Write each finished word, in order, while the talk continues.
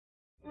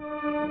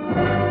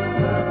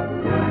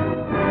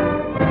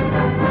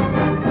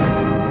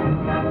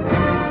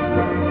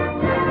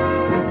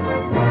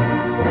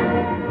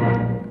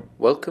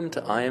Welcome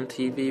to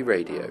IMTV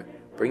Radio,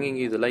 bringing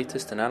you the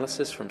latest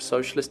analysis from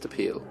Socialist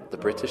Appeal, the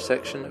British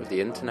section of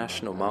the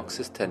International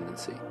Marxist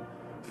Tendency.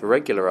 For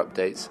regular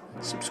updates,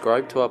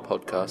 subscribe to our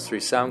podcast through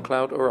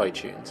SoundCloud or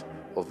iTunes,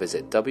 or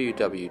visit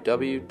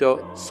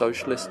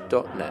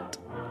www.socialist.net.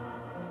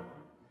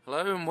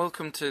 Hello and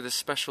welcome to this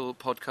special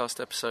podcast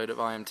episode of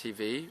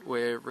IMTV.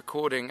 We're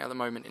recording at the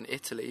moment in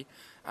Italy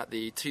at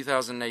the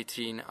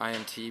 2018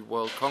 IMT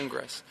World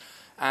Congress.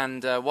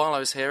 And while I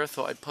was here, I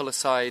thought I'd pull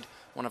aside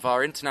one of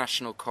our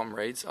international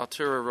comrades,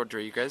 Arturo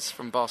Rodriguez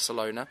from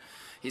Barcelona.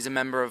 He's a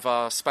member of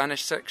our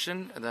Spanish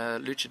section,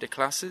 the Lucha de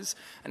Clases,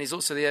 and he's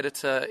also the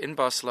editor in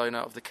Barcelona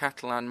of the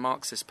Catalan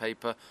Marxist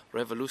paper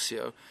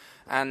Revolució.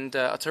 And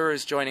Arturo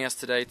is joining us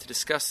today to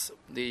discuss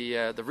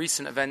the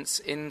recent events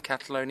in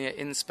Catalonia,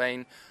 in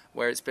Spain,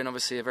 where it's been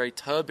obviously a very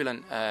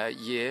turbulent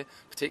year,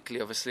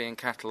 particularly obviously in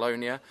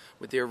Catalonia,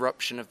 with the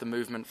eruption of the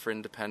movement for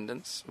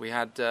independence. We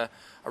had a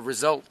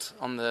result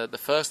on the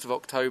 1st of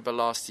October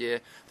last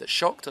year that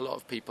shocked a lot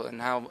of people,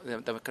 and how there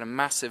was kind of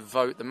massive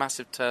vote, the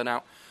massive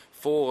turnout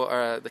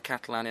for the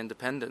Catalan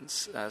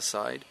independence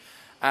side,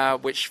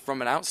 which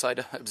from an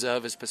outside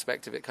observer's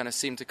perspective, it kind of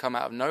seemed to come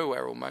out of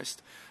nowhere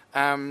almost.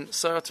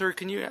 So Arturo,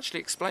 can you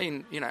actually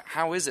explain,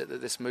 how is it that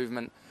this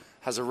movement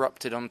has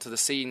erupted onto the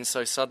scene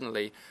so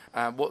suddenly?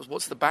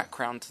 What's the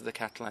background to the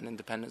Catalan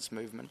independence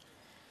movement?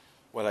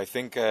 Well, I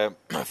think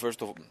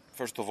first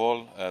of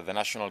all, the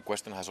national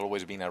question has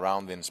always been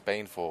around in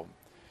Spain for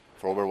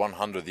over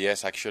 100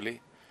 years,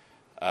 actually,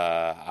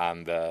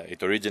 and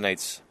it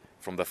originates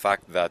from the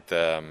fact that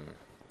the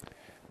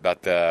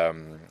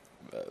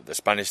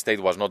Spanish state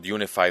was not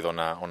unified on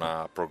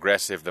a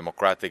progressive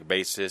democratic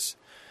basis,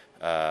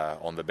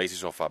 on the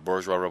basis of a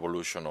bourgeois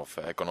revolution of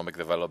economic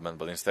development,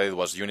 but instead it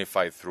was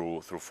unified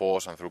through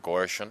force and through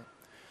coercion.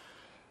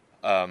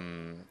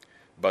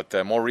 But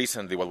more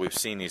recently, what we've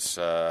seen is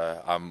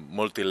a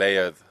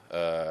multi-layered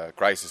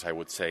crisis, I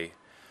would say.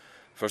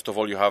 First of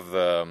all, you have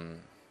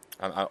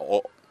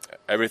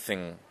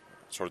everything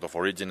sort of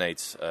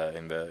originates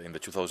in the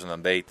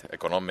 2008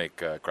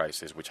 economic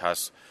crisis, which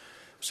has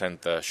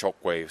sent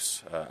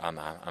shockwaves and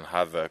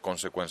had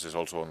consequences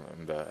also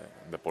in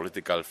the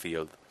political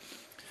field.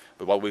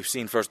 But what we've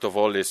seen, first of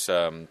all, is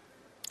an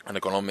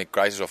economic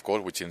crisis, of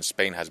course, which in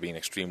Spain has been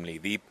extremely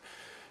deep.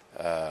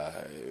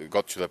 It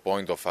got to the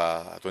point of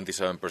a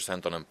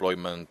 27%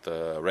 unemployment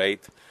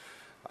rate,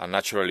 and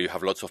naturally you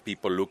have lots of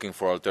people looking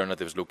for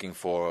alternatives, looking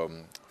for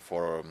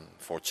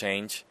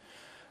change.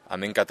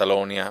 And in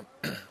Catalonia,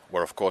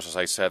 where, of course, as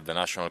I said, the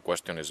national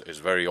question is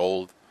very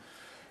old,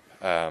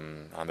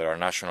 and there are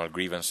national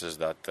grievances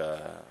that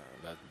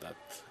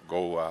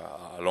go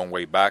a long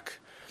way back,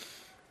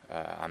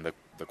 and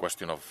the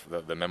question of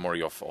the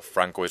memory of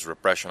Franco's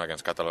repression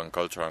against Catalan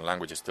culture and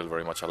language is still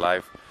very much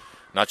alive.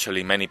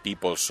 Naturally, many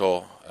people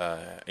saw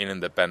in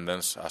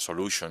independence a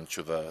solution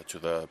to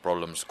the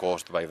problems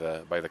caused by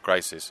the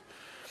crisis,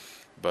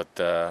 but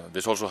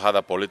this also had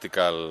a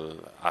political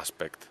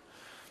aspect.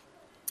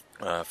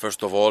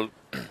 First of all,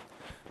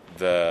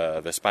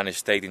 the Spanish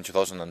state in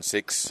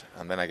 2006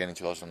 and then again in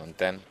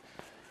 2010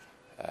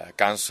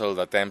 cancelled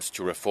attempts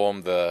to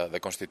reform the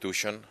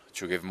constitution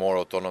to give more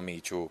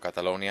autonomy to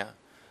Catalonia.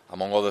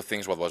 Among other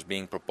things, what was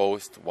being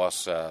proposed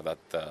was that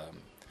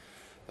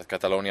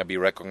Catalonia be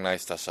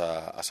recognized as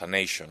a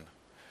nation.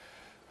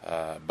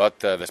 But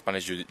the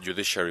Spanish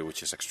judiciary,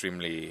 which is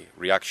extremely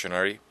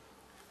reactionary,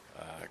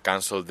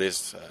 cancelled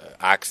this,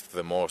 axed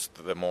the more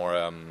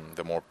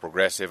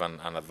progressive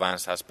and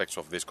advanced aspects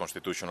of this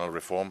constitutional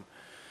reform,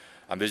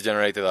 and this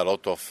generated a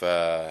lot of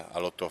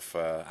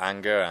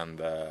anger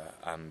and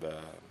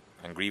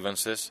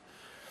grievances,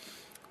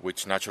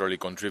 which naturally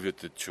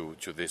contributed to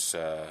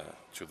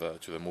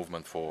the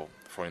movement for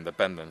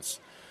independence.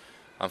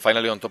 And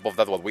finally, on top of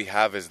that, what we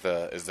have is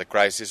the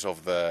crisis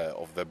of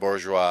the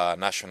bourgeois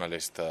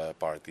nationalist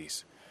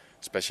parties,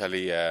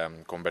 especially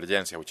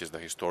Convergencia, which is the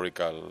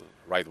historical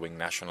right-wing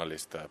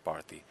nationalist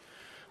party,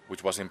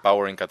 which was in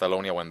power in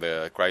Catalonia when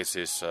the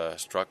crisis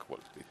struck.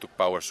 Well, it took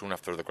power soon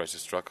after the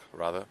crisis struck,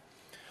 rather,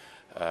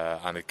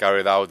 and it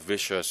carried out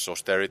vicious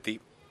austerity,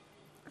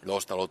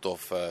 lost a lot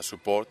of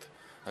support.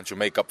 And to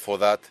make up for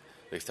that,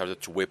 they started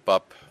to whip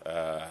up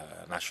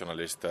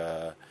nationalist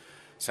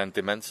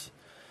sentiments.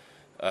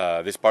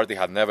 This party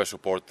had never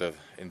supported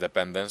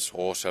independence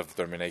or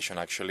self-determination,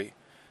 actually.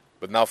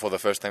 But now, for the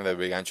first time, they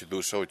began to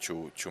do so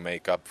to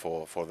make up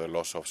for the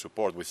loss of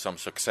support with some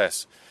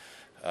success.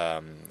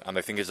 And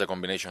I think it's a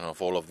combination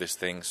of all of these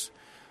things: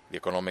 the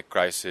economic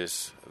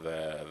crisis,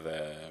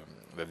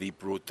 the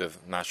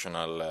deep-rooted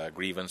national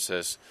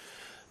grievances,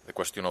 the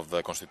question of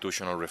the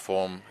constitutional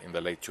reform in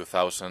the late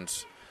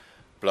 2000s,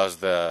 plus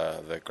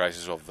the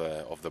crisis of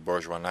the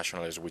bourgeois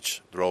nationalists,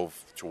 which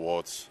drove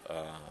towards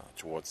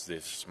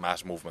this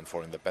mass movement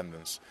for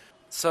independence.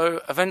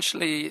 So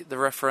eventually the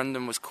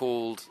referendum was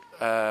called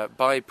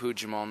by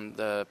Puigdemont,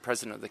 the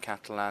president of the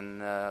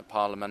Catalan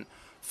parliament,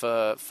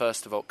 for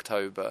 1st of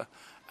October.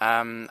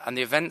 And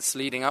the events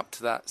leading up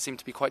to that seemed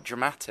to be quite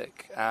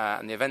dramatic,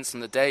 and the events on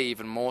the day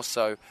even more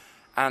so,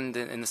 and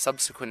in the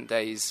subsequent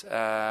days,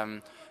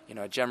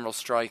 a general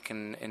strike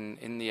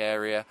in the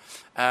area.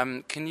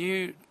 Can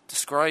you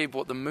describe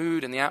what the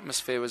mood and the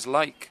atmosphere was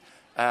like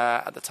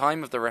at the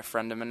time of the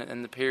referendum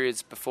and the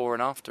periods before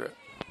and after it?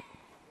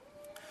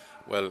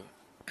 Well,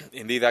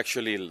 indeed,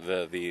 actually,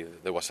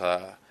 there was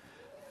a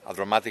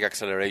dramatic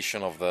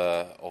acceleration of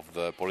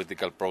the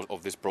political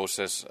of this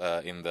process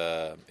in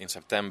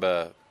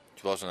September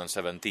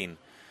 2017.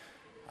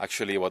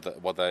 Actually,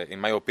 in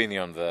my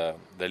opinion, the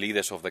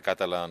leaders of the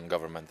Catalan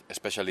government,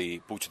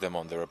 especially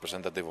Puigdemont, the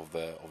representative of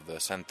the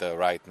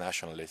centre-right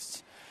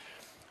nationalists,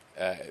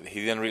 they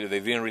didn't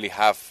really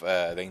have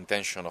the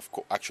intention of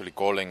actually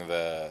calling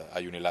a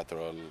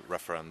unilateral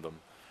referendum,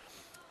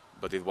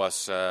 but it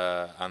was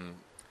and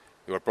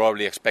they were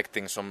probably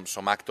expecting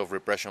some act of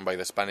repression by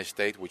the Spanish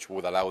state, which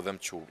would allow them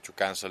to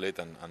cancel it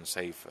and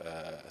save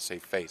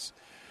face.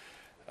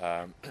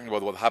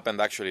 But what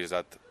happened actually is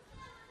that,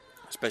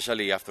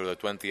 especially after the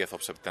 20th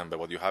of September,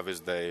 what you have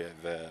is the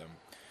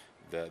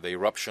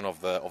eruption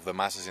of the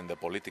masses in the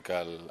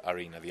political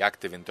arena, the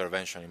active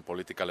intervention in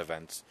political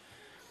events.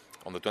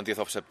 On the 20th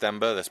of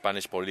September, the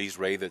Spanish police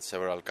raided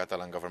several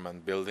Catalan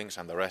government buildings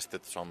and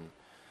arrested some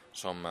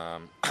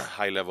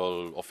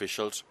high-level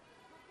officials.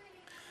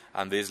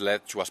 And this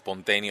led to a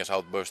spontaneous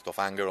outburst of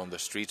anger on the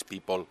streets.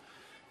 People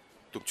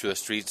took to the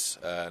streets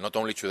not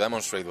only to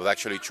demonstrate, but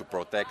actually to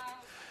protect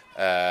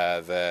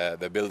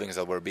the buildings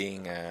that were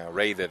being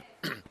raided.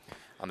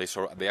 And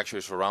they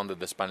actually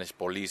surrounded the Spanish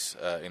police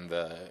in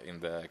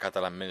the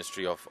Catalan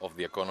Ministry of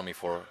the Economy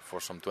for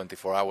some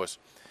 24 hours.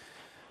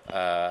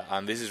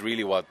 And this is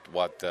really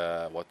what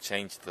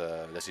changed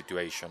the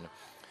situation.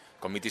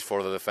 Committees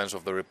for the Defense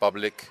of the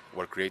Republic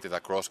were created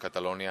across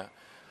Catalonia.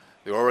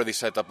 They were already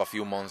set up a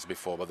few months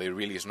before, but they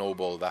really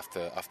snowballed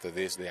after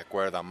this. They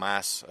acquired a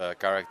mass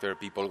character.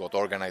 People got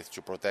organized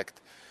to protect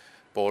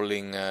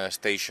polling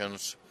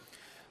stations.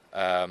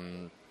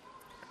 And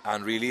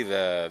really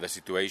the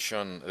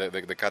situation,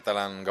 the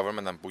Catalan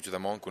government and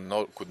Puigdemont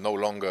could no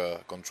longer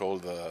control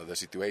the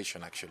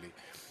situation, actually.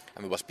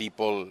 And it was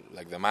people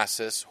like the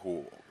masses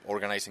who,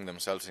 organizing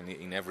themselves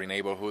in every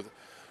neighborhood,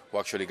 who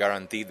actually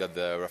guaranteed that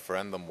the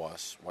referendum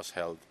was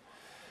held.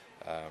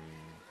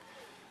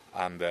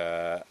 And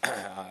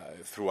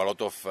through a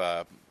lot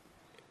of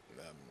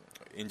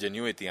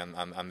ingenuity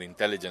and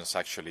intelligence,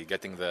 actually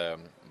getting the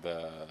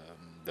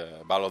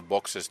ballot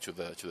boxes to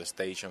the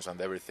stations and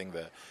everything,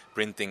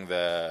 printing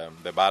the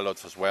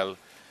ballots as well.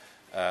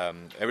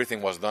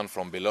 Everything was done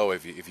from below,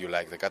 if you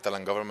like. The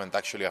Catalan government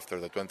actually, after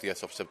the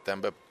 20th of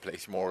September,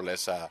 plays more or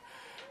less a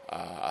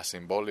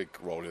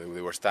symbolic role.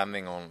 They were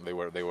standing on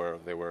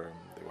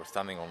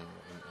standing on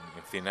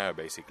in thin air,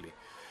 basically.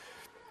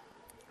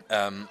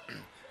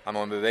 And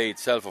on the day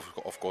itself,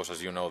 of course,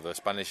 as you know, the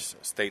Spanish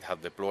state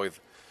had deployed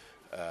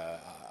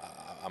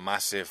a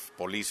massive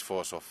police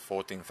force of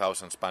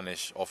 14,000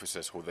 Spanish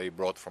officers who they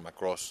brought from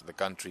across the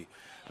country.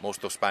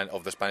 Most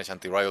of the Spanish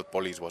anti-riot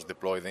police was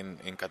deployed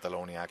in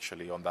Catalonia,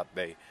 actually, on that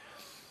day.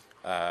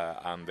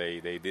 And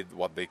they did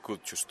what they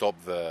could to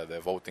stop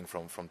the voting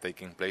from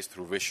taking place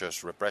through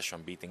vicious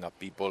repression, beating up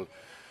people,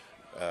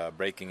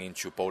 breaking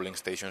into polling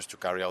stations to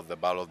carry out the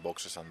ballot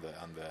boxes and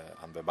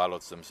the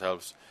ballots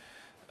themselves.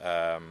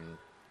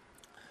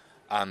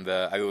 And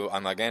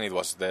again, it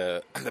was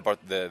the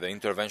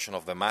intervention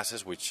of the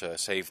masses which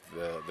saved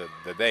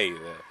the day.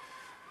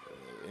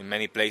 In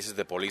many places,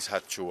 the police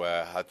had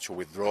to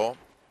withdraw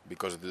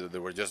because they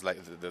were just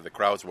like the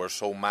crowds were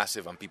so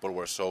massive and people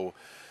were so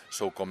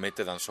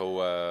committed and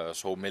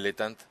so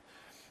militant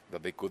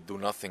that they could do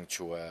nothing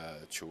to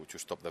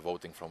stop the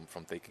voting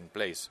from taking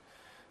place.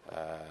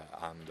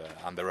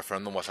 And the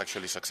referendum was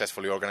actually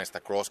successfully organized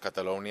across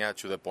Catalonia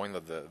to the point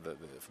that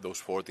those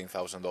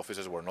 14,000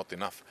 officers were not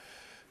enough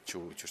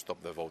to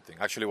stop the voting.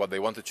 Actually, what they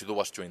wanted to do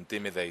was to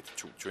intimidate,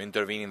 to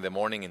intervene in the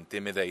morning,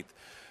 intimidate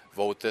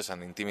voters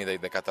and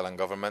intimidate the Catalan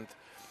government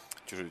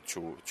to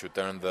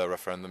turn the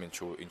referendum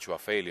into a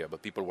failure.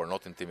 But people were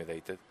not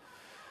intimidated.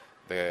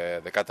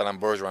 The Catalan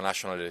bourgeois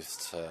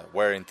nationalists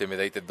were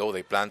intimidated, though.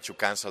 They planned to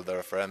cancel the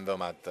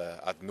referendum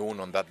at noon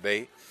on that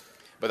day.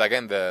 But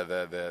again,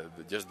 the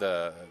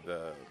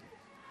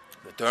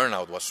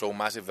turnout was so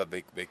massive that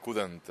they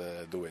couldn't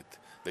do it.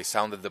 They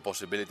sounded the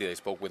possibility. They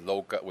spoke with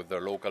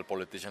their local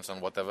politicians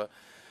and whatever,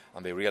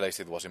 and they realized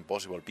it was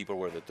impossible. People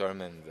were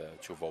determined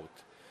to vote.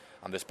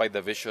 And despite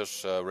the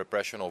vicious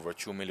repression, over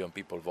 2 million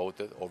people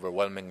voted,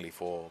 overwhelmingly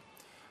for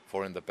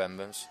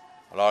independence.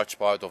 A large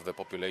part of the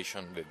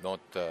population did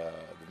not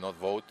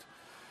vote,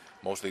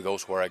 mostly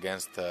those who were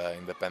against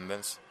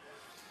independence.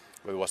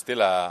 But it was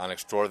still an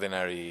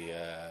extraordinary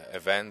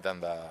event,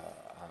 and it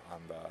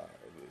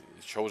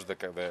shows the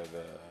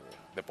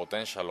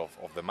potential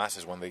of the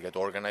masses when they get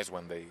organized,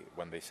 when they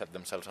set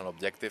themselves an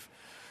objective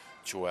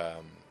to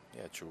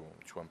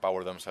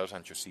empower themselves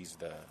and to seize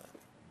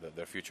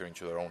their future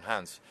into their own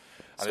hands.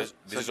 And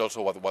this is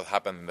also what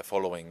happened in the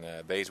following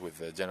days with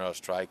the general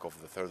strike of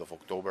the 3rd of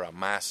October, a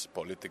mass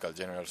political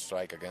general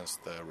strike against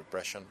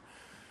repression.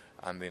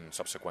 and in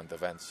subsequent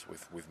events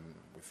with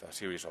a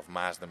series of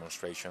mass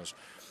demonstrations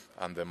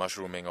and the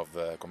mushrooming of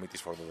the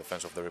Committees for the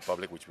Defense of the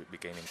Republic, which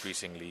became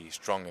increasingly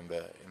strong in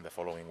the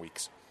following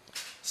weeks.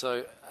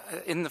 So,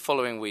 in the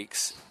following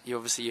weeks,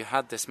 you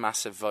had this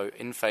massive vote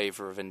in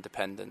favour of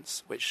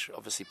independence, which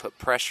obviously put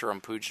pressure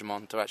on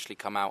Puigdemont to actually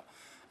come out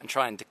and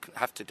try and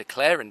have to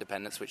declare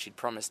independence, which he'd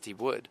promised he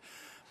would.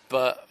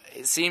 But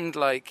it seemed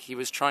like he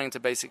was trying to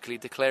basically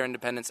declare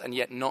independence and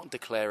yet not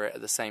declare it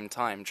at the same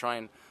time, try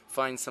and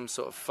find some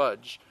sort of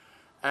fudge.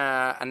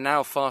 And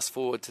now fast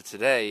forward to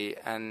today,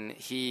 and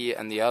he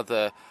and the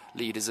other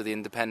leaders of the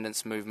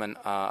independence movement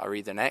are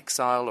either in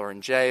exile or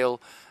in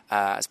jail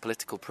as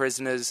political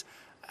prisoners.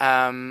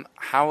 How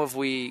have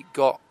we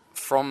got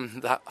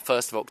from that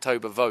 1st of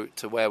October vote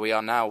to where we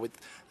are now with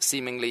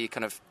seemingly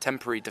kind of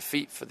temporary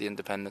defeat for the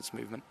independence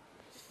movement?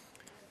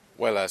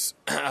 Well, as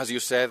you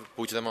said,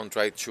 Puigdemont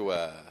tried to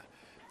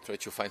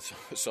find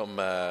some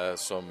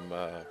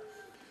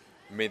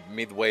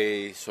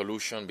midway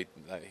solution,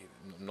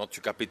 not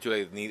to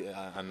capitulate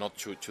and not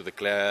to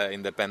declare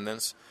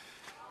independence.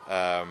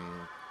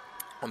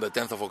 On the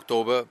 10th of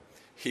October,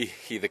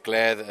 he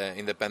declared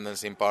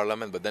independence in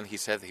Parliament, but then he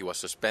said he was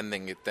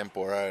suspending it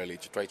temporarily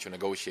to try to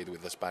negotiate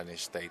with the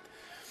Spanish state,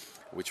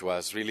 which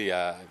was really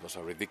a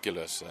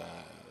ridiculous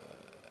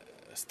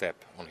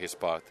step on his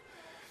part.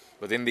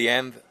 But in the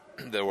end,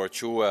 there were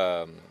two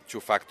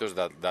factors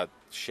that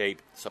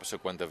shaped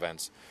subsequent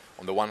events.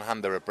 On the one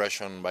hand, the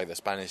repression by the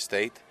Spanish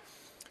state.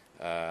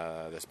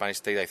 The Spanish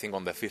state, I think,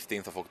 on the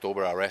 15th of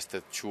October,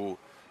 arrested two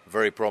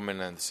very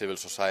prominent civil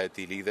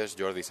society leaders,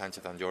 Jordi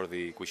Sánchez and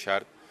Jordi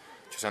Cuixart,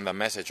 to send a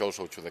message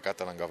also to the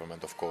Catalan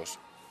government, of course.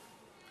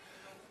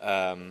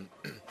 And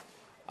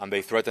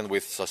they threatened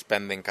with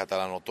suspending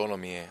Catalan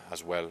autonomy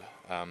as well.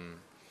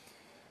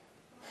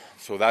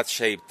 So that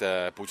shaped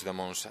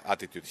Puigdemont's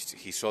attitude.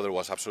 He saw there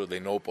was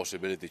absolutely no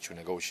possibility to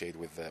negotiate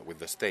with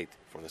the state.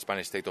 For the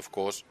Spanish state, of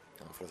course,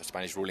 for the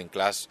Spanish ruling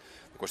class,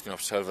 the question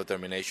of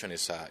self-determination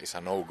is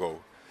a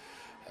no-go.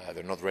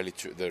 They're not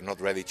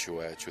ready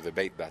to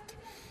debate that.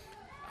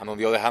 And on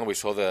the other hand, we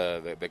saw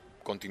the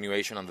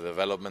continuation and the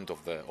development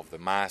of the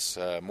mass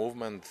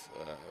movement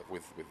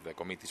with the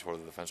Committees for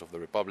the Defense of the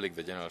Republic,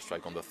 the general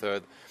strike on the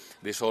 3rd.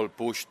 This all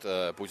pushed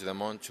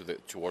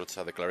Puigdemont towards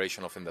a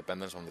declaration of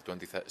independence on the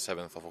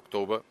 27th of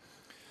October,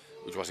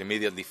 which was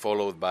immediately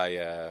followed by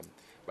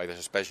the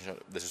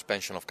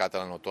suspension of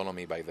Catalan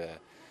autonomy by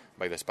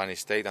the Spanish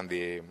state and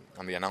the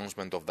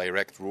announcement of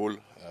direct rule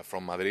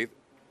from Madrid.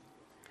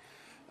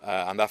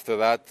 And after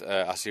that,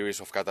 a series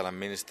of Catalan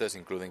ministers,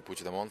 including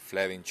Puigdemont,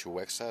 fled into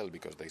exile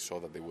because they saw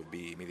that they would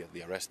be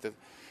immediately arrested,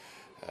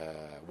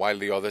 while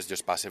the others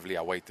just passively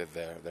awaited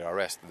their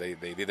arrest. They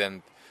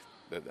didn't.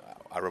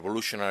 A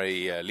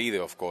revolutionary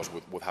leader, of course,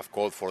 would have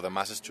called for the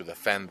masses to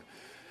defend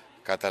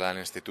Catalan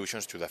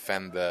institutions, to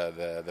defend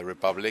the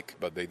republic,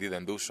 but they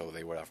didn't do so.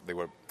 They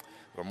were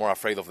more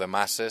afraid of the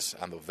masses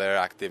and of their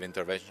active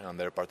intervention and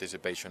their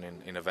participation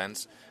in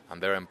events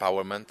and their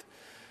empowerment,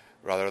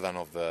 rather than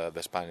of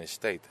the Spanish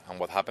state. And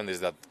what happened is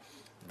that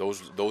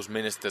those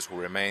ministers who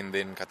remained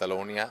in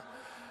Catalonia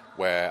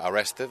were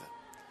arrested,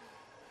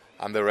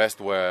 and the rest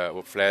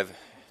were fled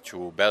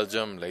to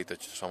Belgium, later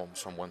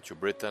someone to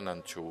Britain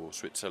and to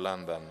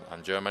Switzerland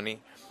and Germany.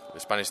 The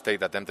Spanish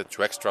state attempted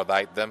to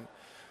extradite them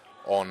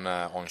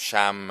on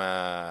sham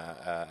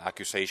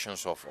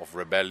accusations of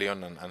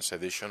rebellion and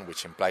sedition,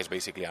 which implies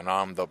basically an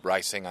armed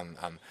uprising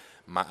and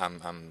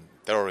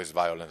terrorist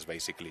violence,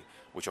 basically,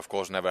 which of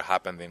course never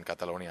happened in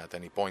Catalonia at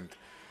any point.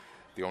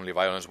 The only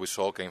violence we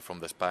saw came from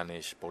the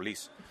Spanish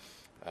police.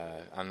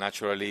 And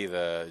naturally,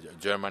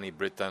 Germany,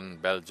 Britain,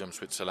 Belgium,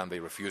 Switzerland, they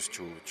refused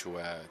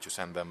to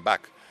send them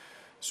back.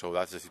 So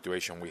that's the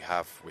situation we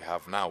have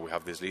now. We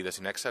have these leaders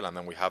in exile, and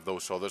then we have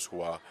those others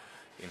who are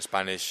in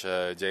Spanish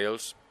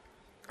jails.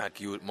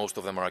 Most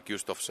of them are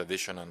accused of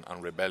sedition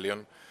and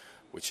rebellion,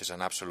 which is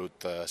an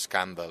absolute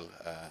scandal,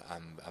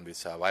 and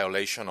it's a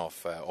violation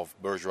of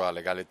bourgeois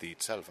legality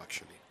itself,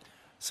 actually.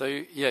 So,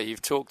 yeah,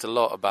 you've talked a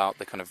lot about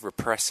the kind of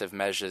repressive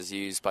measures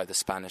used by the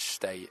Spanish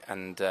state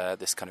and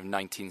this kind of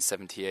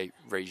 1978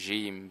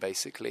 regime,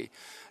 basically.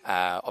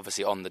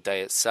 Obviously, on the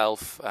day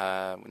itself,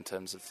 in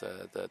terms of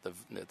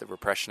the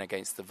repression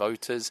against the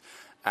voters,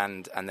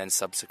 and then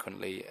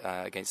subsequently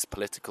against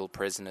political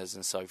prisoners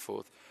and so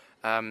forth.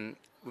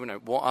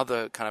 What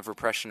other kind of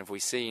repression have we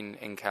seen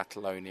in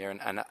Catalonia,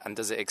 and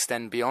does it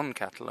extend beyond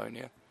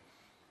Catalonia?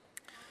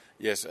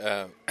 Yes,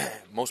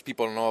 most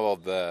people know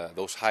about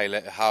those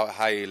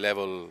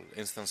high-level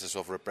instances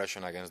of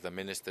repression against the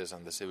ministers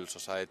and the civil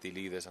society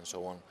leaders and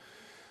so on.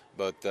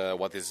 But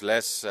what is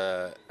less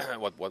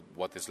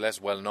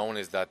well known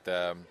is that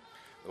there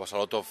was a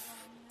lot of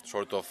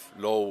sort of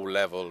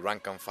low-level,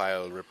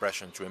 rank-and-file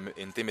repression to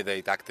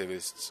intimidate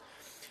activists,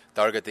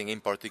 targeting in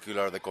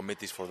particular the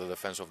Committees for the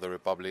Defense of the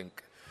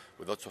Republic,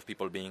 with lots of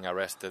people being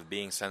arrested,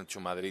 being sent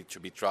to Madrid to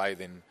be tried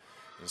in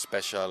the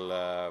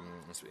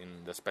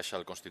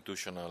special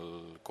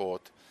constitutional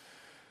court,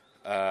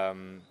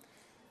 and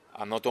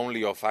and not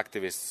only of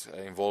activists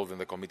involved in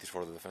the committees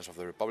for the defense of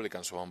the Republic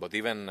and so on, but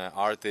even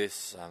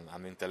artists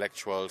and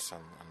intellectuals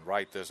and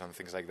writers and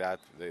things like that.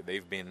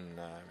 They've been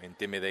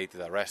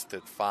intimidated,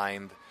 arrested,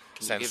 fined,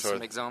 Can censored. you give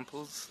some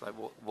examples? Like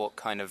what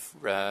kind of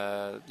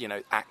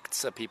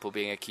acts are people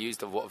being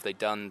accused of? What have they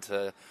done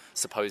to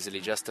supposedly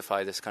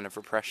justify this kind of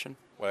repression?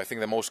 Well, I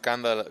think the most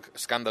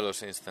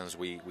scandalous instance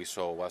we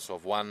saw was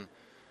of one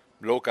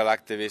local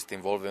activist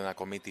involved in a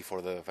committee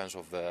for the defense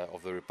of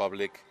the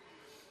Republic,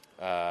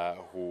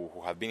 who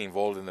had been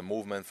involved in the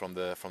movement from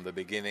the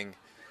beginning.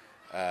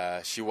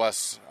 She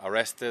was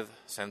arrested,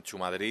 sent to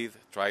Madrid,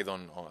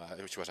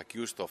 she was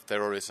accused of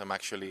terrorism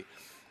actually,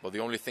 but the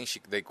only thing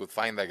they could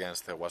find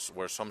against her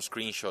were some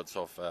screenshots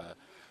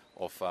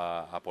of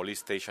a police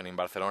station in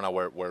Barcelona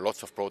where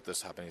lots of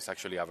protests happen. It's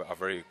actually a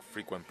very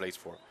frequent place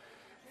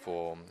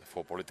for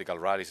political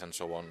rallies and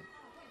so on.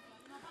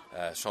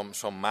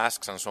 Some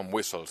masks and some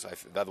whistles.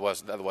 That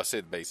was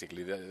it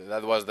basically.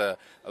 That was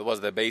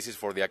the basis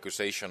for the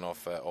accusation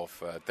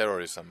of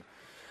terrorism.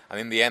 And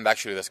in the end,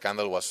 actually, the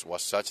scandal was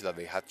such that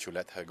they had to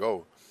let her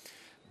go.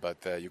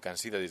 But you can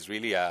see that it's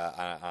really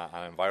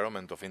an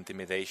environment of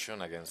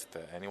intimidation against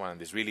anyone,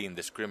 and it's really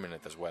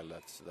indiscriminate as well.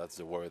 That's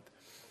the word.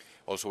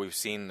 Also, we've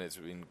seen it's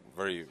been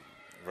very,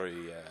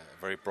 very,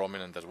 very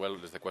prominent as well.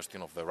 Is the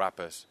question of the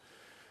rappers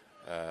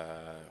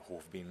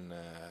who've been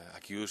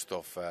accused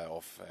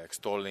of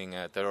extolling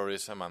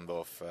terrorism and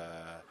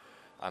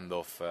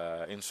of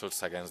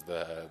insults against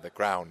the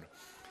crown.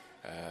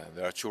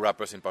 There are two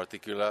rappers in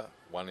particular,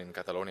 one in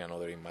Catalonia,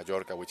 another in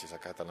Mallorca, which is a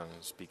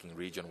Catalan-speaking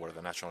region where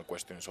the national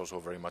question is also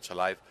very much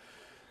alive.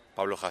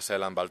 Pablo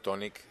Hasél and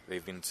Valtònyc,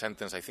 they've been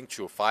sentenced, I think,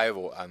 to 5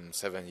 and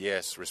 7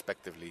 years,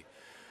 respectively,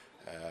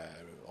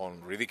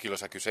 on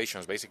ridiculous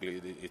accusations.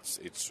 Basically,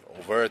 it's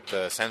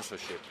overt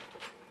censorship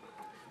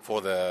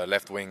for the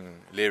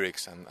left-wing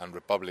lyrics and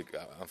Republic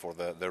and for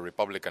the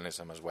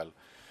republicanism as well.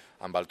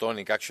 And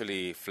Valtònyc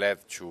actually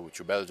fled to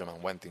Belgium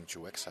and went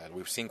into exile.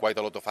 We've seen quite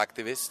a lot of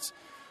activists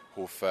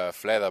who've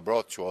fled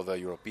abroad to other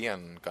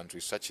European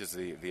countries, such as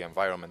the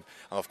environment.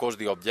 And of course,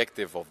 the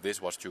objective of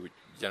this was to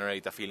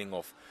generate a feeling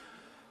of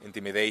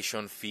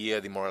intimidation,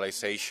 fear,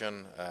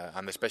 demoralization,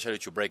 and especially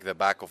to break the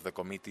back of the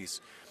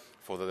committees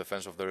for the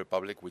defense of the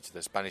Republic, which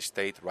the Spanish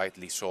state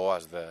rightly saw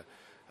as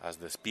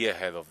the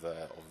spearhead of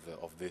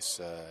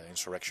this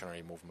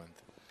insurrectionary movement.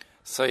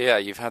 So yeah,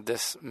 you've had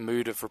this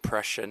mood of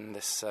repression,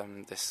 this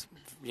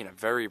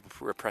very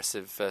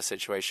repressive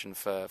situation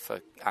for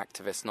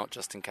activists, not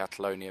just in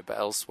Catalonia but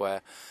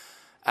elsewhere,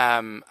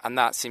 and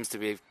that seems to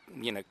be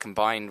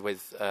combined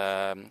with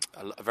a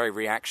very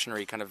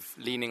reactionary kind of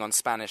leaning on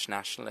Spanish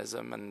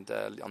nationalism and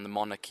on the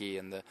monarchy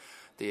and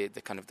the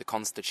kind of the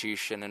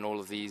constitution and all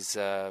of these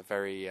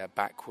very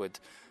backward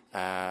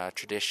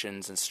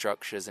traditions and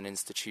structures and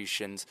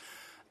institutions.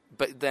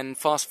 But then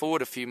fast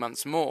forward a few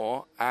months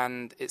more,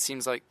 and it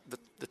seems like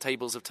the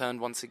tables have turned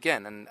once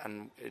again.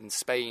 And in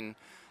Spain,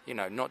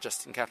 not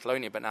just in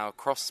Catalonia, but now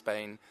across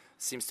Spain,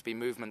 seems to be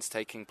movements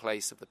taking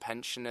place of the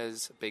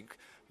pensioners, a big,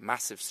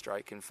 massive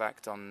strike, in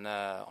fact, on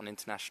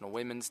International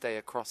Women's Day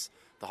across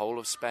the whole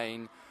of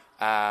Spain.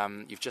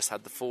 You've just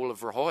had the fall of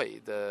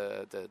Rajoy,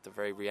 the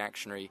very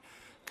reactionary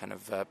kind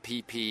of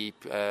PP,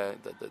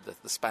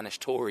 the Spanish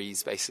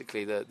Tories,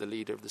 basically, the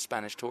leader of the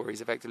Spanish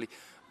Tories, effectively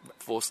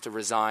forced to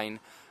resign.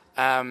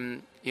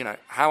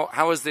 How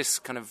has this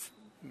kind of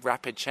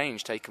rapid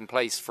change taken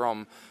place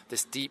from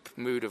this deep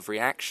mood of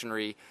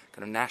reactionary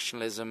kind of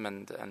nationalism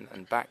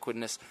and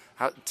backwardness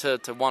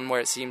to one where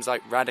it seems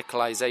like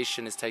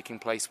radicalization is taking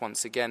place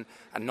once again,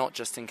 and not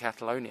just in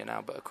Catalonia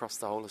now, but across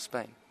the whole of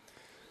Spain?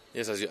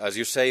 Yes, as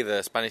you say,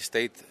 the Spanish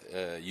state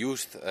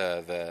used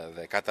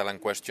the Catalan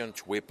question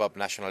to whip up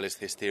nationalist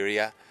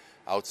hysteria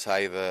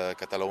outside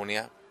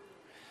Catalonia.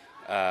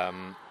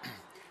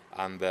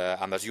 And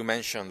as you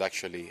mentioned,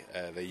 actually,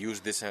 they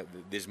used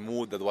this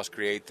mood that was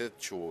created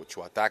to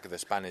attack the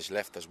Spanish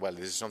left as well.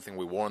 This is something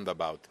we warned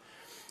about.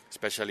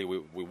 Especially,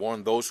 we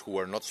warned those who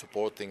were not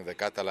supporting the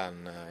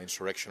Catalan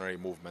insurrectionary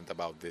movement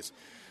about this,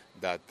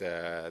 that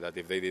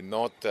if they did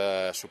not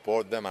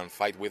support them and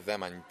fight with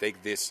them and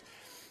take this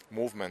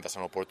movement as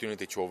an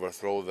opportunity to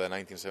overthrow the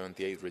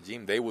 1978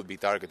 regime, they would be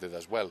targeted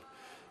as well,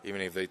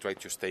 even if they tried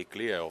to stay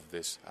clear of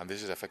this. And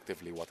this is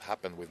effectively what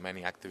happened, with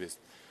many activists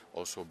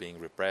also being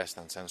repressed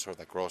and censored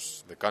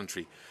across the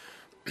country.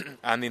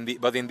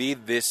 But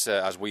indeed, this,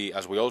 as we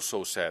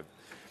also said,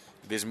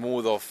 this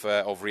mood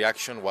of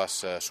reaction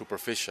was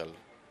superficial.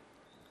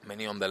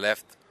 Many on the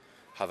left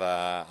had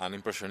an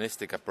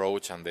impressionistic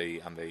approach, and they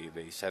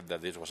said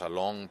that this was a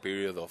long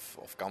period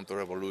of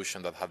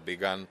counter-revolution that had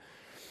begun.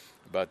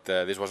 But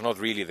this was not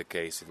really the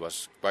case. It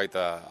was quite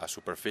a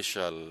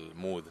superficial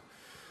mood.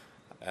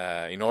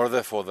 In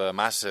order for the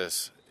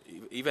masses,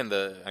 even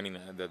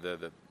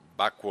the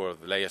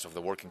backward layers of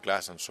the working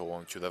class and so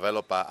on, to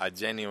develop a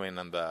genuine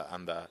and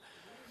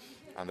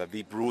a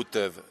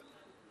deep-rooted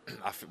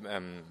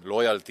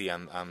loyalty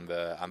and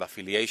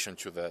affiliation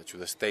to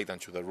the state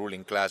and to the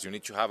ruling class, you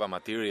need to have a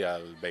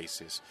material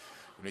basis.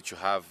 You need to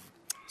have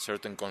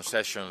certain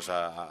concessions,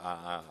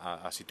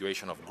 a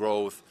situation of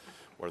growth,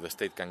 where the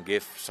state can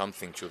give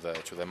something to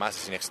the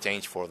masses in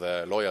exchange for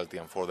the loyalty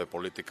and for the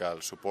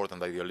political support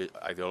and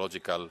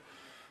ideological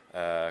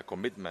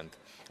commitment.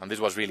 And this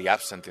was really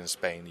absent in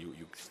Spain. You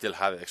still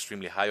had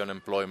extremely high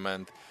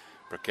unemployment,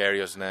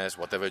 precariousness,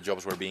 whatever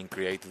jobs were being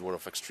created were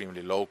of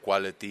extremely low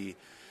quality.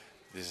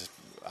 This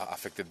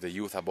affected the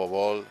youth above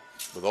all,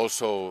 but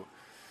also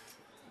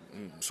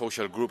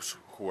social groups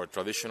who were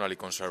traditionally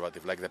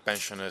conservative, like the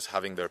pensioners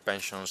having their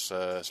pensions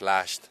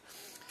slashed.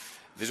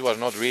 This was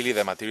not really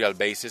the material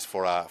basis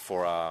for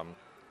a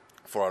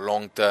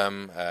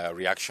long-term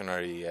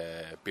reactionary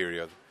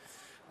period.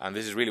 And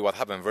this is really what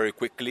happened very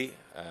quickly.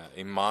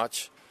 In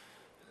March,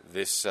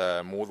 this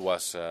mood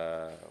was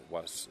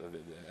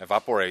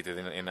evaporated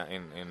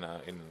in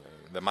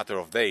the matter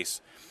of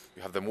days.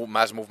 You have the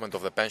mass movement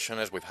of the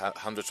pensioners with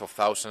hundreds of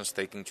thousands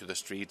taking to the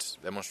streets,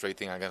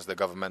 demonstrating against the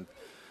government.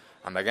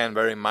 And again,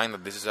 bear in mind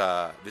that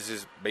this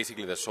is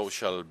basically the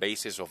social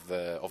basis of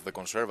the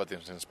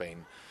conservatives in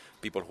Spain.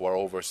 People who are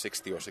over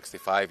 60 or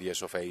 65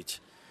 years of age,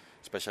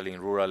 especially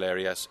in rural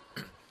areas.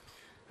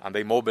 And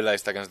they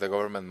mobilized against the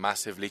government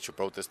massively to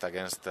protest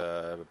against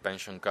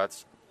pension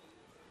cuts.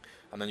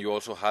 And then you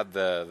also had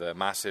the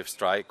massive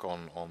strike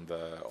on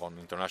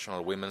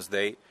International Women's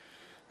Day,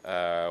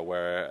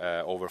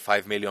 where over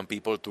 5 million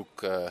people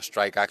took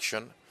strike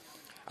action.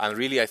 And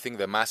really, I think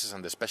the masses,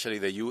 and especially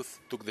the youth,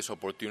 took this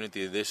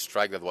opportunity, this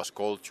strike that was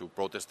called to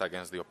protest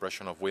against the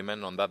oppression of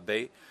women on that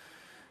day,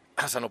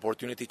 as an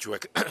opportunity to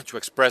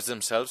express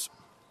themselves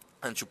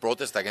and to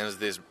protest against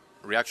this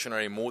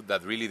reactionary mood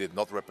that really did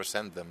not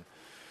represent them.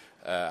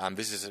 And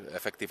this is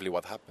effectively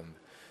what happened.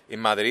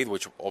 In Madrid,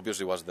 which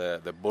obviously was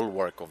the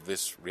bulwark of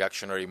this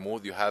reactionary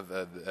mood, you had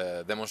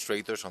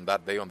demonstrators on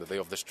that day, on the day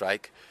of the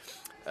strike,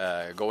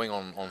 going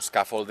on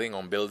scaffolding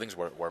on buildings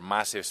where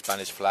massive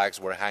Spanish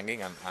flags were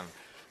hanging and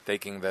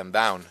taking them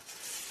down.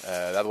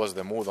 That was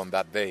the mood on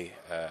that day.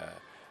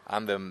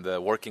 And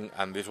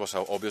this was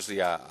obviously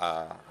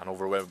an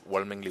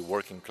overwhelmingly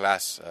working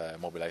class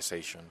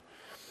mobilization.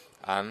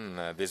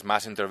 And this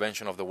mass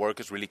intervention of the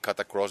workers really cut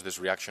across this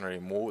reactionary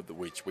mood,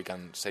 which we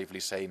can safely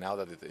say now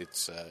that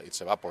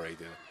it's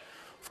evaporated.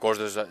 Of course,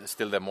 there's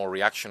still the more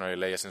reactionary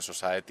layers in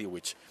society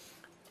which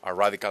are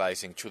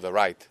radicalizing to the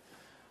right,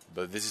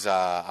 but this is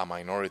a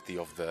minority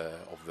of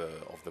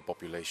the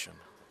population.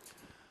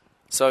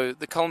 So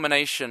the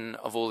culmination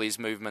of all these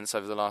movements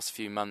over the last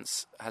few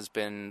months has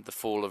been the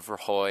fall of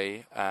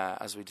Rajoy,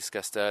 as we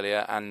discussed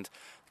earlier, and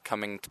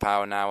coming to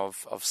power now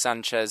of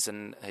Sanchez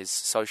and his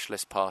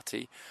Socialist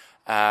Party.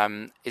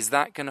 Is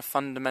that going to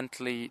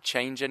fundamentally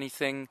change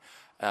anything,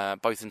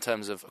 both in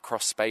terms of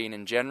across Spain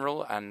in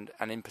general and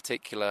in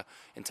particular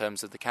in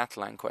terms of the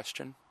Catalan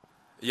question?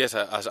 Yes,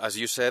 as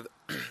you said,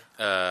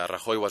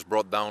 Rajoy was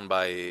brought down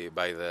by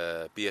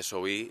the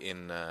PSOE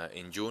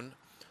in June,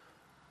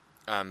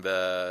 and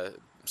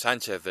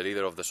Sanchez, the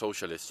leader of the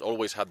Socialists,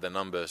 always had the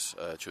numbers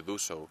to do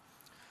so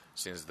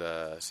since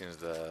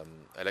the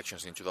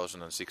elections in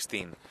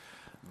 2016.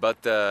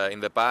 But in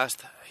the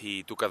past,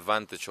 he took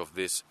advantage of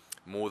this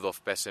mood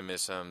of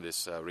pessimism,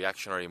 this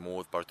reactionary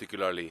mood,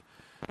 particularly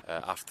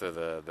after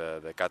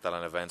the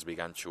Catalan events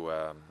began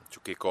to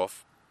kick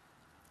off,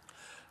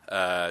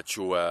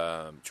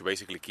 to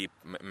basically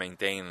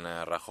maintain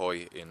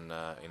Rajoy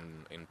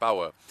in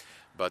power.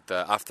 But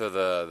after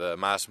the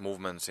mass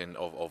movements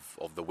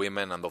of the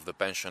women and of the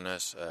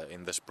pensioners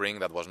in the spring,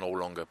 that was no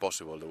longer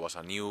possible. There was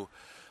a new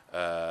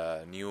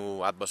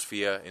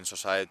atmosphere in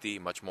society,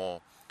 much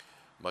more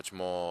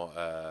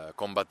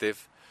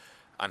combative,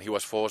 and he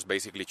was forced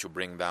basically to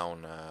bring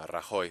down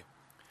Rajoy.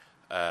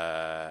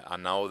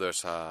 And now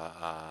there's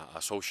a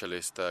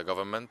socialist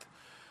government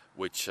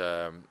which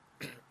has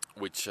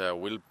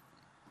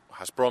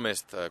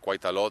promised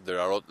quite a lot. There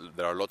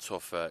are lots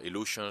of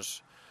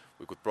illusions.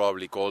 We could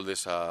probably call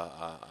this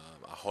a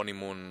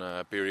honeymoon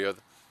period,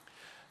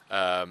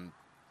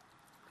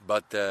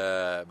 but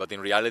in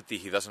reality,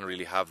 he doesn't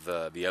really have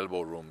the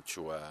elbow room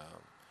to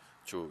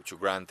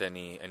grant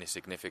any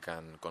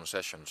significant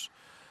concessions.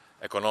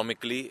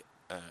 Economically,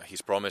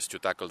 he's promised to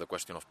tackle the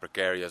question of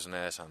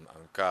precariousness and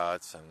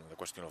cuts, and the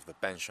question of the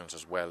pensions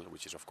as well,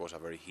 which is of course a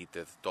very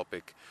heated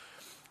topic.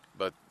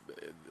 But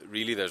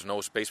really, there's no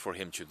space for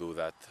him to do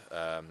that.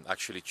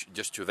 Actually,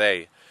 just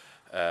today,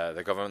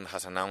 the government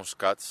has announced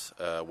cuts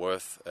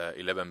worth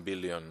 11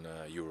 billion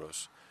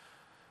euros,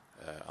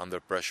 under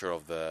pressure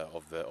of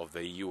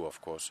the EU,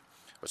 of course.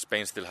 But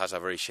Spain still has a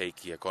very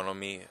shaky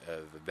economy.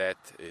 The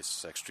debt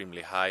is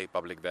extremely high.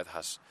 Public debt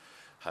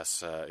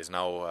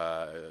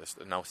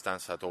now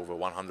stands at over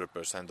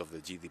 100% of the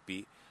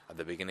GDP. At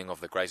the beginning of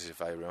the crisis,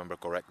 if I remember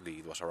correctly,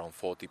 it was around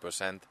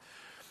 40%.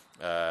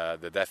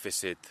 The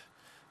deficit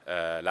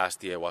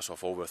last year was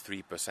of over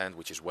 3%,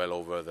 which is well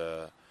over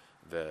the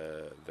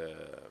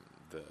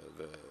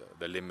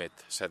limit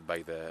set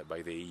by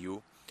the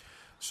EU.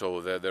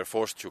 So they're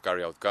forced to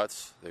carry out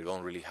cuts. They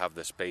don't really have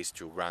the space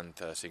to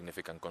grant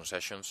significant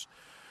concessions,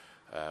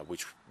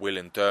 which will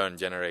in turn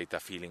generate a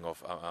feeling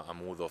of a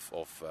mood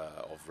of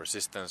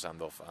resistance,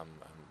 and of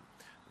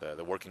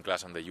the working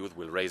class and the youth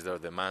will raise their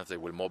demands. They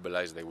will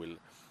mobilize. They will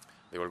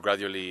They will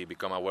gradually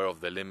become aware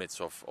of the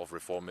limits of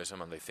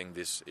reformism, and they think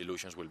these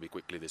illusions will be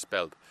quickly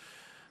dispelled.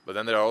 But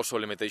then there are also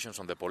limitations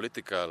on the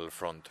political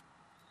front,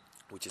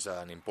 which is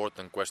an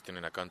important question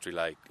in a country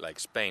like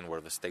Spain,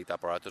 where the state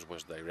apparatus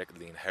was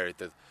directly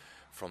inherited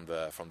from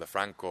the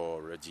Franco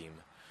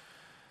regime.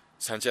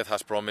 Sánchez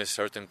has promised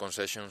certain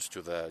concessions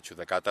to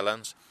the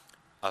Catalans,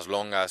 as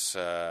long as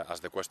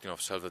the question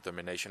of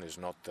self-determination is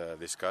not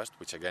discussed,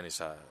 which again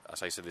is,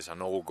 as I said, is a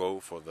no-go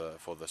for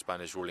the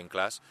Spanish ruling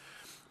class.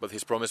 But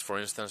he's promised, for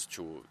instance,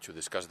 to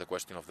discuss the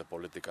question of the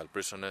political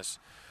prisoners.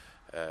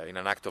 In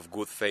an act of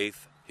good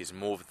faith, he's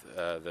moved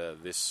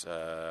this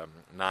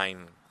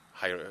 9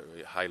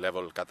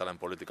 high-level Catalan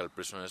political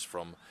prisoners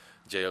from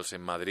jails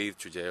in Madrid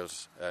to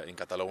jails in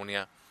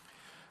Catalonia.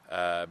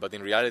 But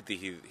in reality,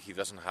 he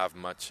doesn't have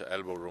much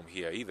elbow room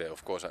here either.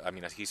 Of course, I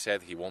mean, as he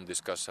said, he won't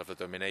discuss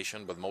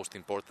self-determination. But most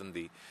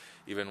importantly,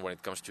 even when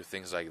it comes to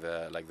things like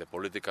the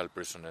political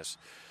prisoners,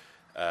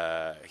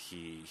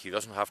 he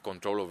doesn't have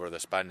control over the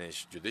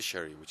Spanish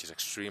judiciary, which is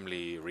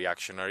extremely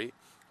reactionary,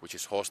 which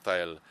is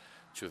hostile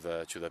to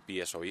the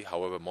PSOE,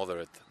 however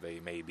moderate they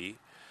may be,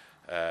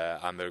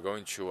 and they're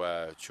going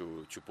to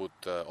put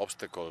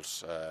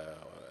obstacles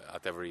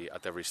at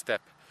every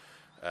step.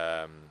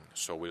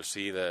 So we'll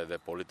see the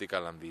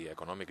political and the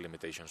economic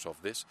limitations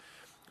of this,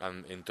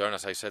 and in turn,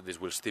 as I said, this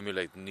will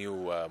stimulate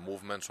new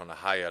movements on a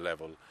higher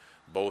level,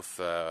 both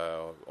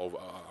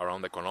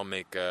around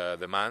economic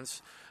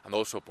demands and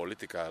also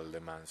political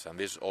demands, and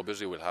this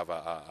obviously will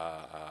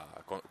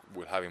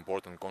have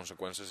important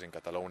consequences in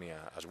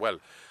Catalonia as well,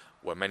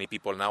 where many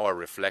people now are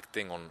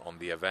reflecting on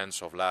the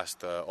events of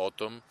last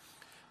autumn.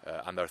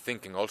 And are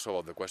thinking also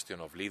of the question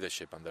of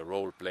leadership and the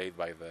role played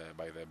by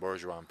the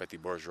bourgeois and petty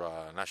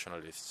bourgeois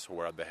nationalists who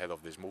are at the head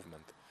of this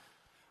movement.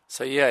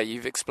 So yeah,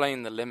 you've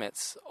explained the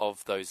limits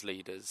of those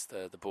leaders,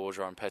 the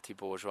bourgeois and petty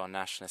bourgeois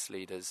nationalist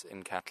leaders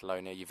in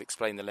Catalonia. You've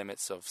explained the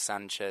limits of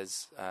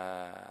Sanchez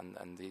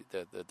and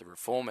the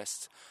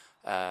reformist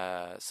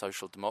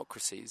social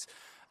democracies.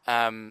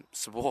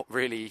 So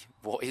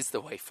what is the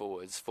way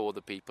forwards for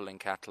the people in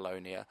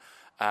Catalonia,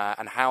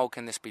 and how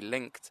can this be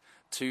linked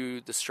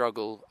to the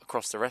struggle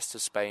across the rest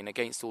of Spain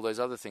against all those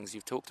other things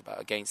you've talked about,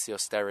 against the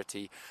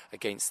austerity,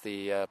 against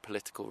the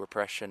political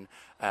repression,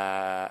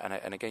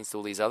 and against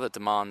all these other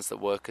demands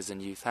that workers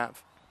and youth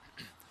have?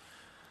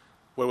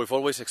 Well, we've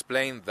always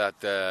explained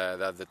that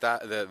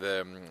the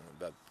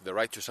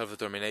right to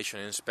self-determination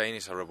in Spain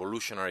is a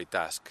revolutionary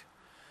task,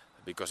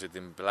 because it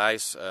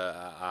implies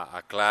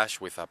a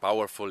clash with a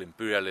powerful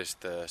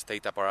imperialist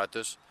state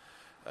apparatus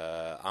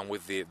and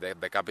with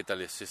the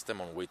capitalist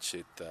system on which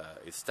it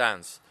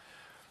stands.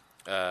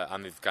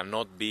 And it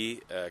cannot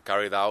be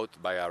carried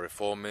out by a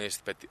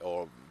reformist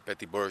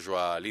petty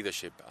bourgeois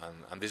leadership.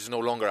 And this is no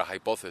longer a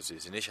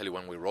hypothesis. Initially,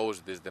 when we rose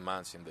these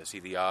demands in the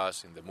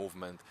CDRs, in the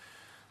movement,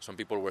 some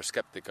people were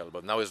skeptical.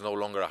 But now it's no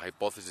longer a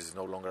hypothesis, it's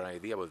no longer an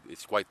idea, but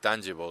it's quite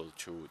tangible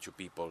to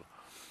people.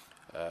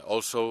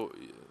 Also,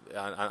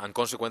 and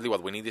consequently,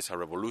 what we need is a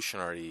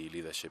revolutionary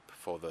leadership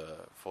for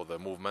the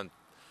movement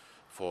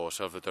for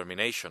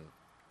self-determination.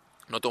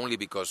 Not only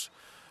because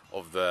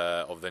of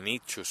the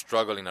need to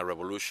struggle in a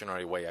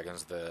revolutionary way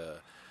against the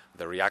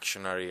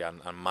reactionary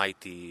and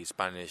mighty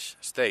Spanish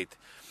state,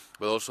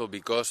 but also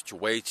because to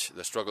wage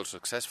the struggle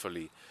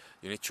successfully,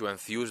 you need to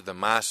enthuse the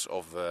mass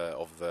of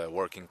the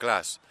working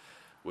class,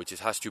 which, it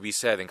has to be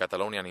said, in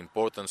Catalonia, an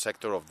important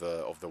sector of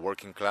the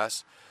working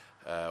class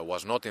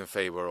was not in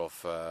favor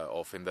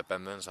of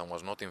independence and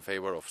was not in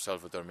favor of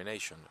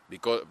self-determination,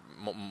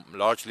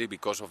 largely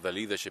because of the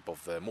leadership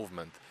of the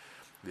movement.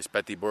 These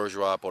petty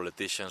bourgeois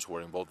politicians who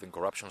were involved in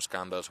corruption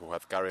scandals, who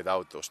have carried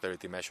out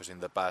austerity measures in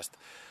the past,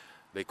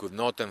 they could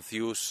not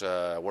enthuse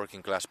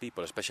working class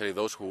people, especially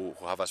those who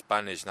have a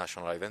Spanish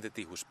national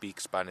identity, who speak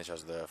Spanish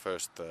as their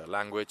first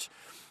language.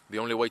 The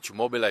only way to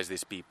mobilize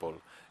these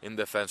people in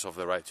defense of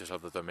the right to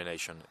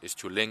self-determination is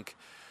to link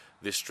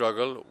this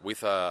struggle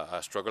with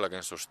a struggle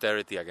against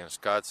austerity, against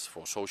cuts,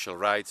 for social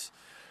rights,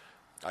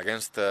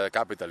 against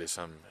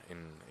capitalism,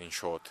 in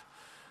short.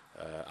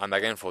 And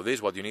again, for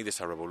this, what you need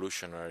is a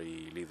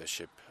revolutionary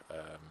leadership.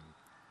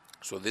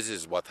 So this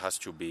is what has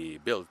to be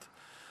built.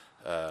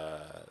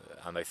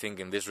 And I think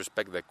in this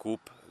respect, the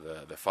CUP,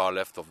 the far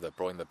left of the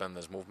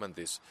pro-independence movement,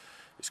 is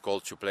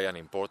called to play an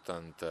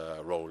important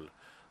role.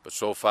 But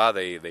so far,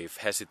 they've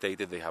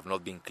hesitated. They have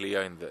not been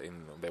clear in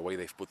the way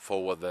they've put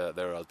forward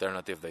their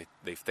alternative.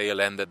 They've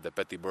tail-ended the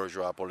petty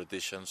bourgeois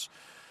politicians.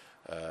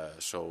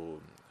 So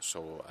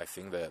I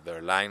think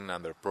their line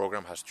and their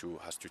program has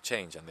to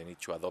change, and they need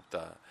to adopt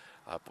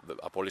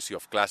a policy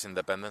of class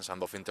independence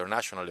and of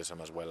internationalism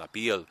as well.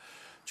 Appeal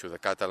to the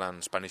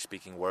Catalan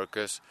Spanish-speaking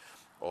workers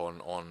on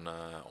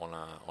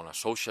a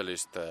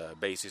socialist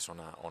basis,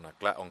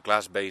 on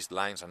class-based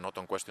lines, and not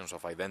on questions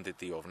of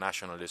identity, of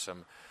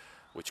nationalism,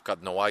 which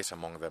cut no ice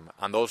among them,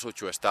 and also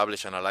to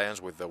establish an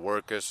alliance with the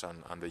workers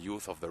and the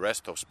youth of the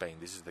rest of Spain.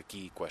 This is the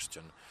key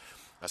question.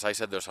 As I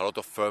said, there's a lot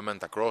of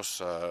ferment across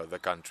the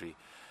country,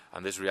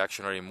 and this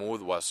reactionary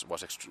mood was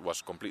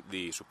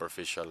completely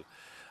superficial.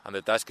 And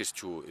the task is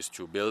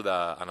to build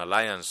an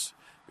alliance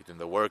between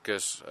the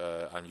workers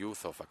and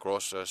youth of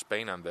across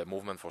Spain and the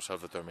movement for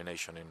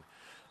self-determination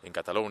in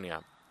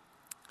Catalonia.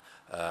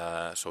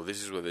 So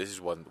this is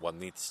what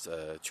needs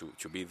to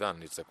be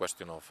done. It's a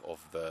question of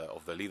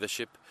the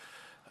leadership,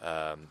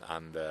 and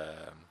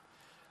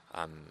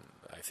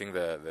I think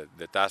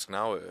the task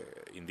now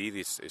indeed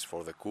is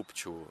for the coup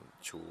to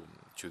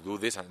do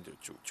this and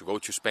to go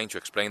to Spain to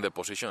explain the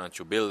position and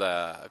to build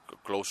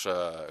close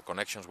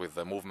connections with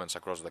the movements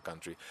across the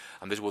country.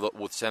 And this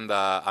would send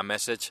a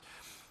message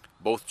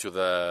both to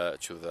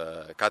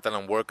the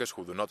Catalan workers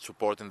who do not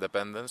support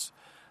independence,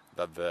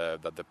 that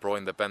the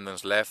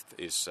pro-independence left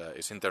is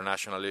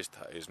internationalist,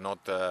 does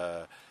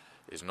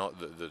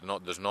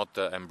not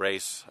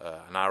embrace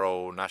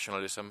narrow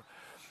nationalism,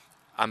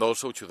 and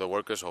also to the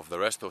workers of the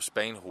rest of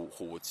Spain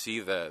who would see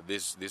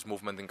this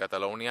movement in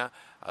Catalonia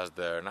as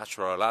their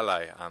natural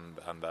ally and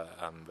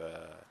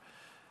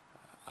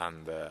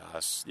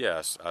as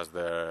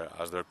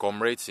their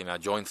comrades in a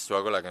joint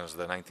struggle against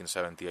the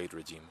 1978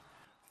 regime.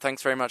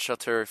 Thanks very much,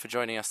 Arturo, for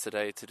joining us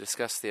today to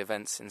discuss the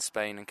events in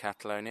Spain and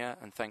Catalonia,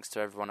 and thanks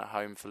to everyone at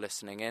home for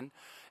listening in.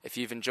 If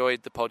you've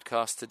enjoyed the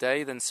podcast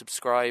today, then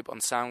subscribe on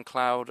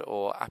SoundCloud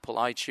or Apple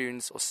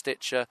iTunes or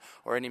Stitcher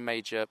or any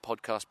major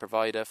podcast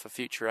provider for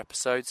future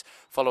episodes.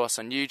 Follow us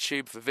on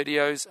YouTube for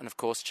videos, and of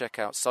course check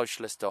out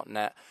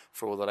socialist.net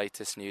for all the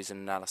latest news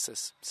and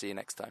analysis. See you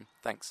next time.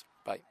 Thanks.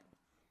 Bye.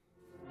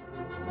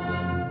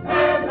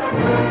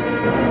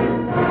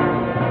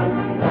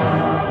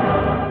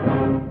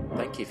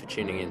 Thank you for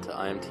tuning in to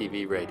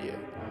IMTV Radio.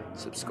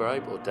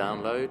 Subscribe or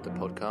download the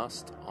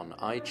podcast on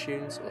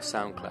iTunes or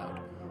SoundCloud,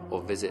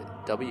 or visit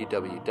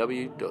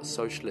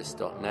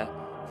www.socialist.net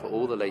for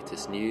all the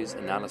latest news,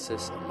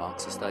 analysis and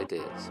Marxist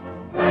ideas.